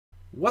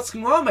What's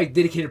going on, my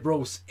dedicated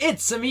bros?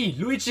 It's me,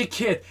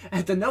 Luigikid,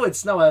 and I know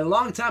it's now a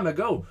long time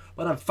ago,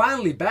 but I'm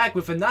finally back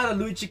with another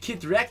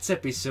Luigikid Reacts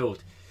episode.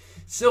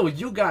 So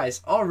you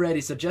guys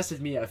already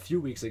suggested me a few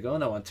weeks ago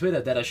now on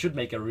Twitter that I should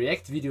make a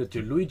react video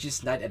to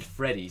Luigi's Night at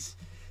Freddy's.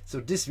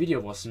 So this video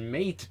was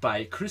made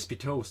by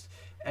CrispyToast,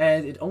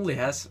 and it only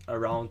has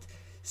around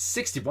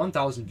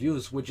 61,000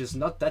 views, which is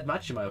not that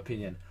much in my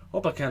opinion.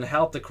 Hope I can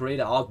help the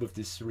creator out with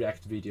this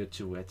react video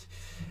to it.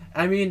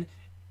 I mean,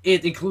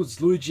 it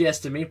includes Luigi as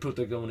the main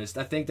protagonist.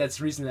 I think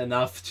that's reason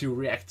enough to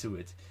react to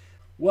it.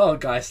 Well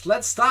guys,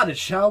 let's start it,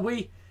 shall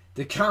we?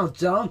 The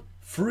countdown.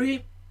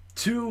 3,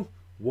 2,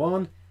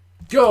 1,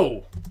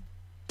 go!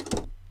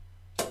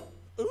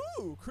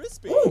 Ooh,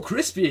 crispy! Ooh,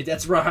 crispy,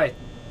 that's right.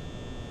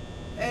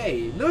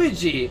 Hey,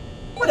 Luigi!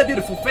 What a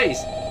beautiful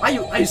face! Are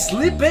you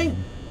sleeping?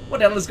 What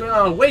the hell is going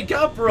on? Wake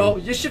up, bro!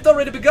 Your shift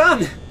already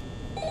begun!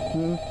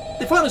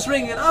 The phone is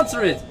ringing,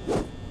 answer it!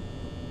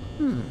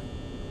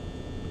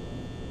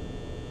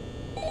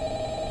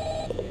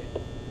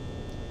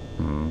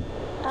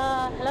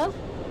 Hello?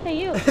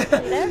 Hey you, are you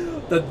there?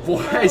 That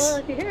voice! Well,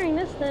 if you're hearing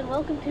this, then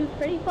welcome to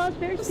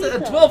Fazbear's Is Pizza.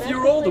 that a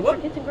 12-year-old or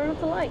what? Kids and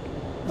grown-ups alike.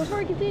 Before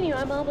I continue,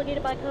 I'm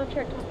obligated by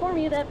contract to inform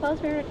you that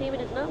Fazbear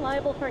Entertainment is not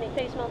liable for any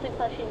face-melting,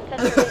 flesh-eating,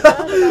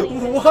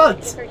 custom-made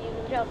What? for you in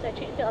the job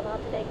section if you have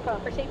not to take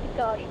proper safety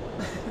precautions.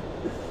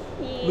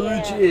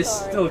 Luigi is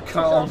still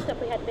calm. This is all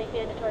stuff we had to make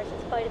mandatory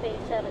since the bite of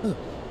 '87.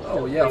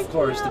 Oh yeah, of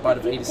course, the bite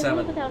of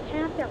 '87. Without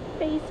half their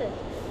faces,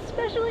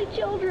 especially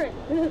children.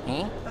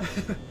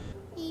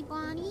 Hey,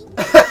 Bonnie,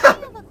 I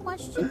have a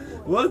question for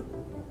you. What?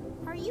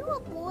 Are you a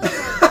boy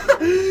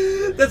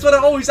or That's what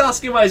I'm always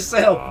asking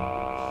myself.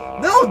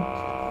 No!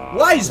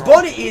 Why is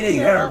Bonnie eating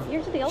her?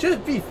 Here's the deal. Should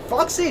it be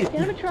Foxy? The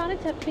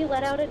animatronics have to be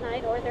let out at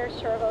night or their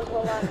servos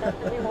will lock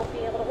up and we won't be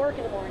able to work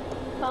in the morning.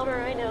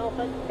 Bummer, I know,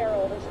 but they're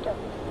old as dirt.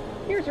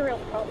 Here's the real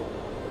problem.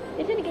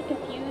 They tend to get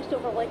confused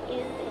over what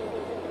is and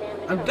isn't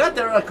an animatronic. I'm glad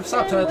there are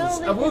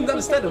subtitles. I wouldn't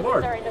understand the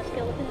word. There are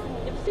endoskeletons in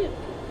need of soup.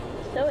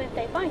 So if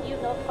they find you,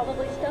 they'll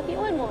probably stuff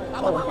you in one.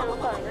 Sounds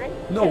fine,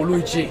 right? No,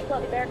 Luigi.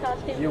 Fluffy bear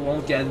costume. You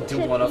won't get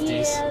into one of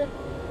these. Yeah, the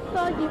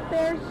Foggy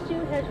Bear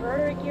suit has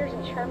rotary gears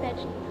and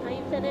sharp-edged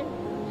knives in it.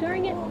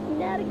 Wearing it,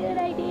 not a good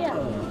idea.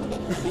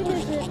 The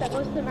news is that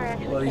most of them are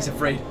actually Well, he's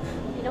afraid.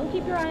 If you don't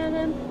keep your eye on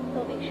them,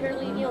 they'll be sure to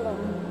leave you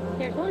alone.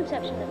 There's one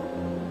exception though.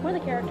 One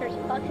of the characters,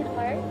 Foxy the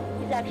Pirate,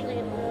 is actually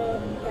in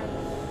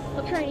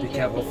I'll try and Be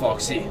careful,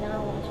 Foxy.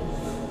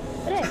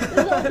 But hey, this is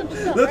all simple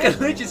stuff, Look right? at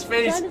Luigi's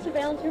face. Stand in the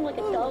surveillance room like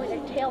a dog with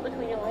your tail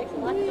between your legs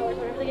and lock the doors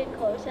whenever they get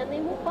close and they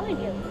won't find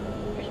you.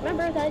 Just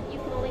remember that you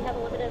can only have a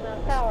limited amount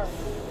of power.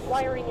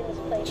 Wiring in this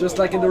place. Just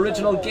like in the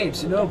original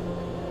games, you know?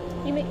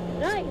 You make it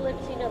tonight, you live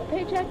to see another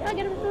paycheck, I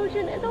get a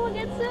promotion, and no one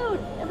gets sued.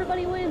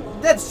 Everybody wins.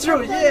 That's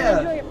true, yeah.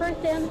 Enjoy your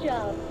first day on the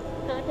job.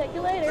 Contact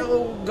you later.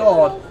 Oh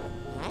god.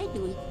 I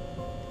do it?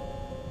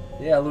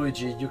 Yeah,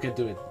 Luigi, you can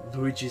do it.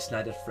 Luigi's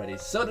Night at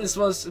Freddy's. So this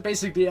was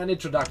basically an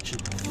introduction.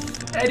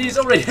 And he's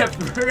already at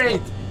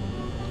parade.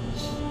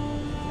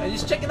 And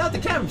he's checking out the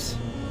camps.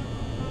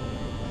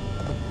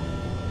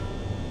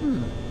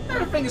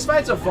 Everything is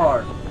fine so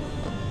far.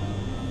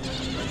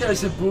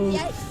 There's a booth.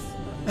 Yes.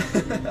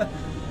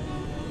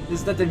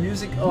 Is that the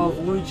music of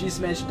Luigi's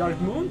Mansion Dark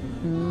Moon?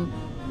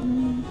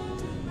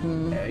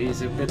 Yeah,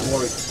 he's a bit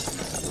worried.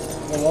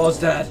 What was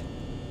that?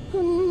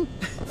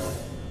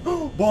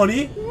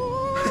 Bonnie?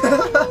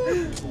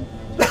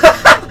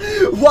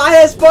 Why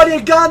has Bonnie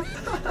a gun?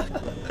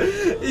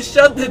 He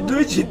shot the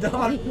Luigi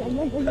down.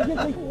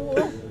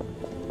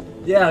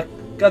 Yeah,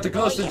 got to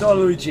close the door,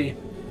 Luigi.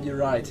 You're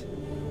right.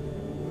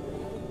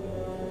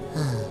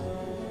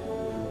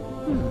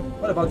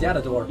 What about the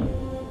other door?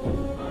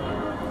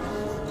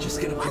 Just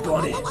get away,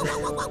 Bonnie.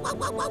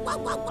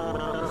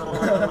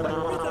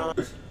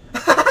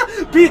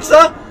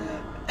 Pizza!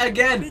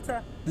 Again!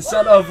 Pizza. The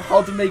son of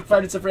how to make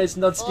Five Nights at Freddy's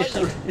not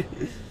scary.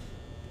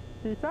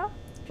 Pizza?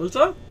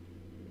 Pizza?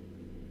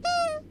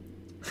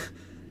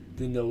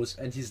 The nose,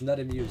 and he's not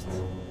amused.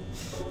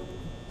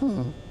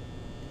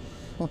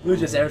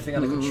 Luigi has everything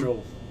under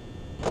control.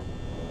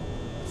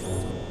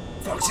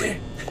 Foxy!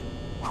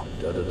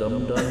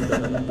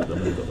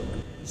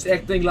 He's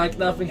acting like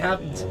nothing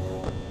happened.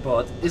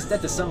 But is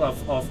that the song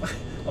of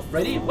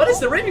Freddy? What is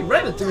the raving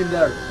rabbit doing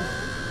there?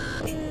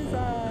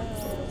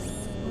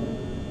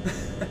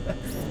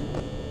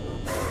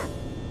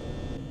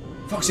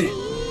 Foxy!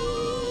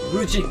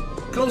 Luigi!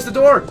 Close the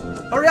door!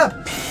 Hurry up!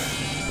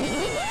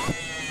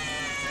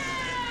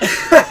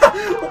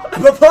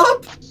 I'm a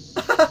pop!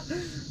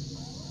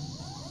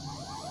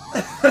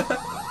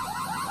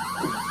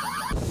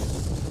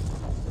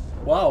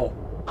 Wow!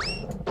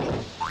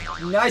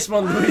 Nice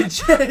one,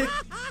 Luigi!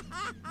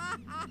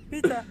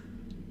 Pizza!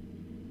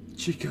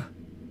 Chica!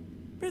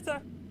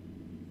 Pizza!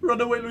 Run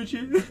away,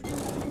 Luigi!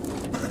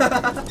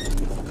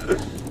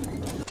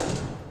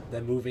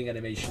 The moving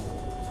animation.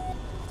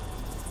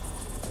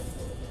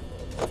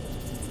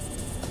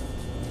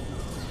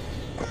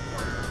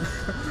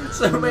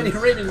 So many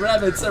raving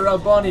rabbits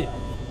around Bonnie.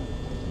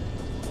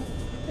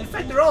 In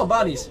fact, they're all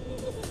bunnies.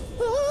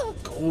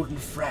 Golden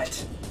thread.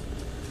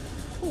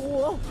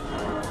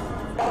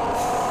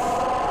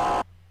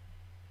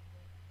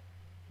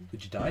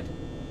 Luigi died?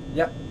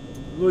 Yeah,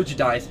 Luigi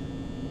died.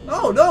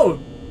 Oh no!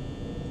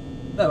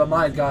 Never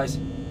mind, guys.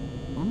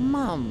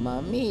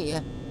 Mamma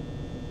mia.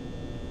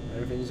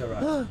 Everything is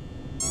alright.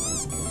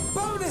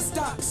 Bonus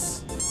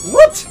ducks!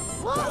 What?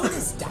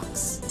 Bonus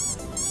ducks!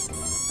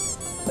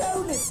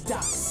 Bonus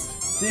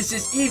ducks! This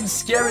is even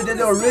scarier than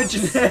the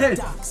original.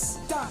 Ducks!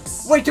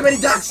 Ducks! Way too many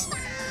ducks!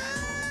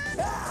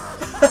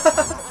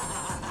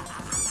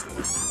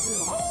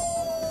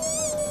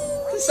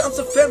 This sounds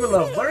so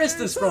familiar. Where is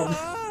this from?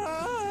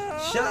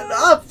 Shut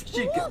up,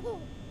 chicken!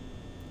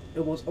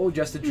 It was all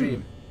just a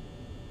dream.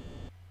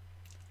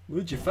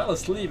 Luigi fell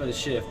asleep at his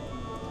shift.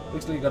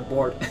 Looks like he got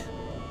bored.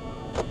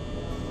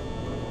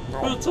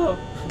 What's up?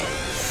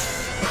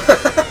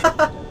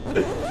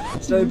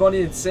 Snowy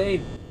Bunny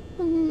insane.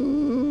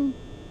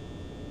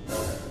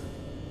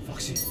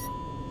 Foxy.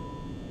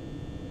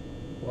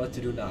 What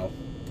to do now?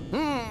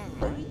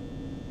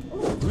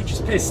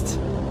 Luigi's pissed.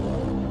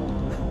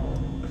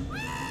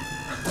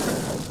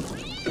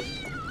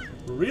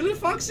 Really,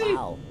 Foxy?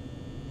 Ow.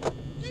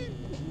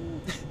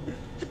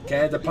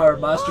 Can't the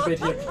pirate masturbate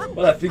here?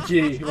 Well, I think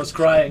he was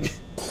crying.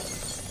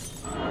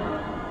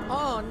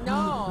 Oh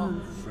no.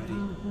 Freddy.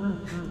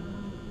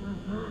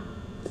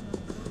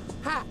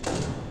 Ha.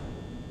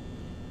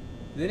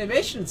 The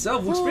animation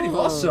itself looks pretty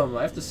awesome,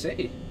 I have to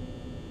say.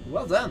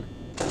 Well done.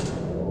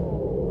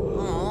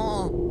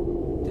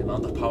 Oh. The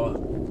amount of power.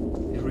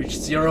 It reached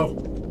 0.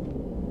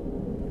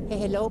 Hey,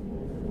 hello.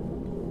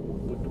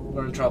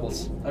 We're in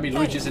troubles. I mean,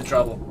 Luigi's in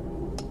trouble.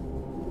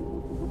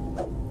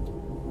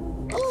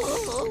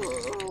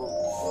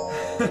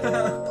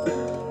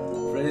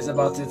 Freddy's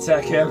about to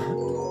attack him.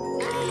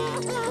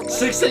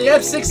 6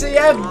 AM, 6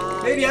 AM!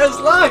 Maybe he has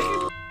luck!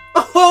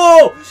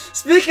 Oh!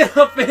 Speaking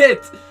of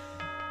it!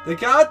 The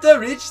counter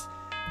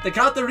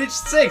reached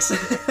 6!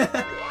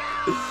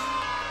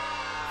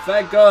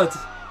 Thank God.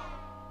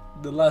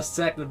 The last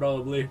second,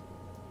 probably.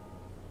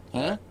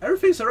 Huh?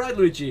 Everything's alright,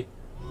 Luigi.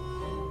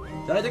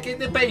 Time to get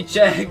the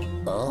paycheck!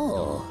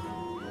 Oh.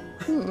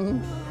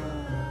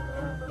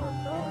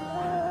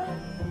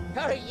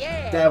 Oh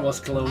yeah! That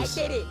was I close.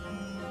 did it!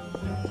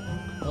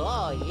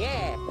 Oh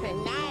yeah!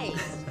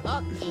 Nice!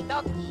 Okie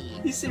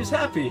dokie! He seems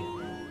happy.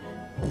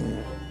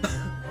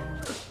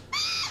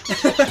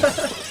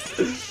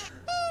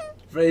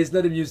 Freddy's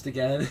not amused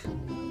again.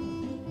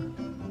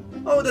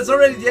 Oh, that's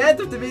already the end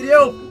of the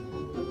video!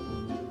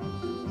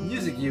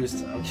 Music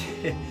used,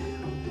 okay.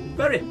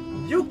 Very,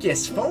 you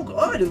guessed phone.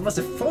 Oh, it was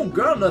a phone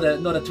girl, not a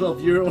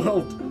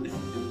 12-year-old.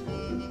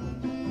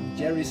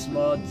 Jerry's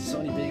Mod,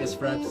 Sony Vegas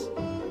Fraps.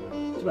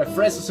 To my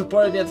friends who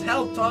supported me and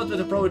helped out with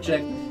the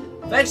project.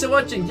 Thanks for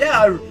watching.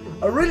 Yeah,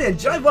 I really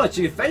enjoyed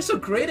watching it. Thanks for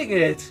creating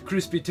it,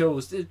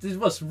 CrispyToast. It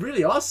was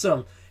really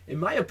awesome. In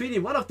my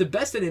opinion, one of the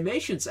best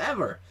animations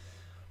ever.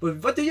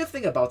 But what do you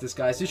think about this,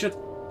 guys? You should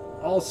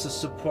also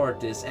support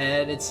this.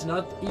 And it's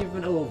not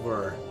even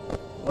over.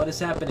 What is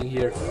happening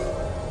here?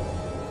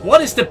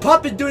 What is the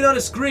puppet doing on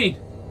the screen?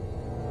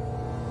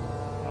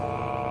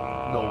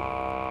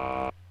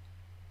 No.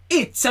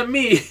 It's a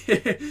me!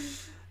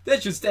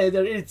 That should stay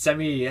there. It's a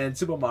me. And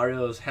Super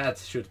Mario's hat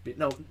should be...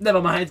 No, never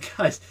mind,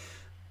 guys.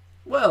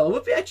 Well, it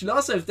would be actually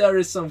awesome if there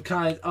is some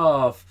kind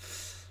of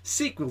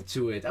sequel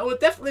to it. I would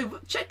definitely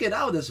check it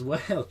out as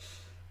well.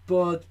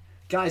 But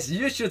guys,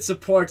 you should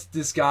support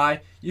this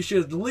guy. You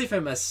should leave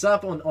him a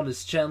sub on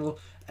his channel.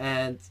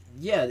 And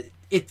yeah,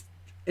 it,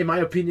 in my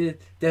opinion,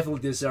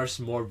 definitely deserves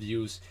more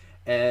views.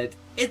 And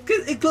it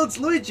includes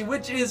Luigi,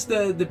 which is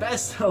the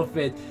best of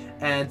it.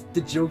 And the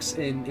jokes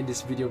in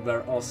this video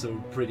were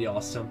also pretty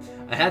awesome.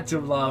 I had to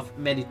laugh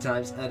many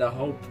times, and I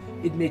hope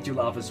it made you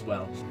laugh as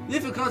well.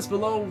 Leave your comments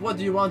below what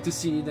do you want to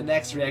see in the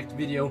next React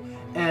video,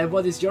 and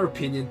what is your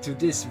opinion to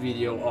this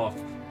video of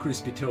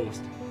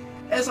CrispyToast.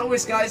 As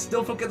always, guys,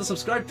 don't forget to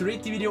subscribe, to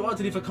rate the video, or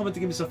to leave a comment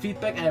to give me some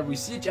feedback, and we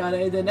see each other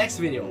in the next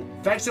video.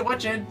 Thanks for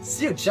watching.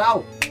 See you.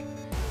 Ciao.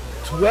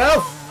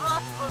 12.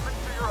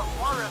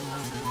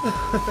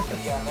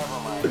 Yeah, never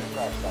mind.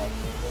 Scratch that.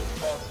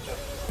 That's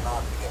just not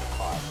to get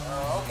caught.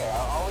 Okay,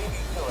 I'll leave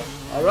you to it.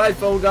 Alright,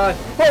 phone guy.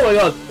 Oh my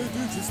god. Hey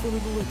dude, just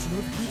wanted to let you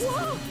know the pizza.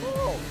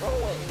 Whoa! No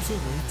way! It's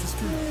alright, just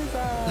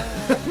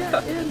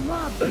Get in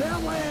my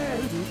belly!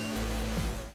 Hey dude.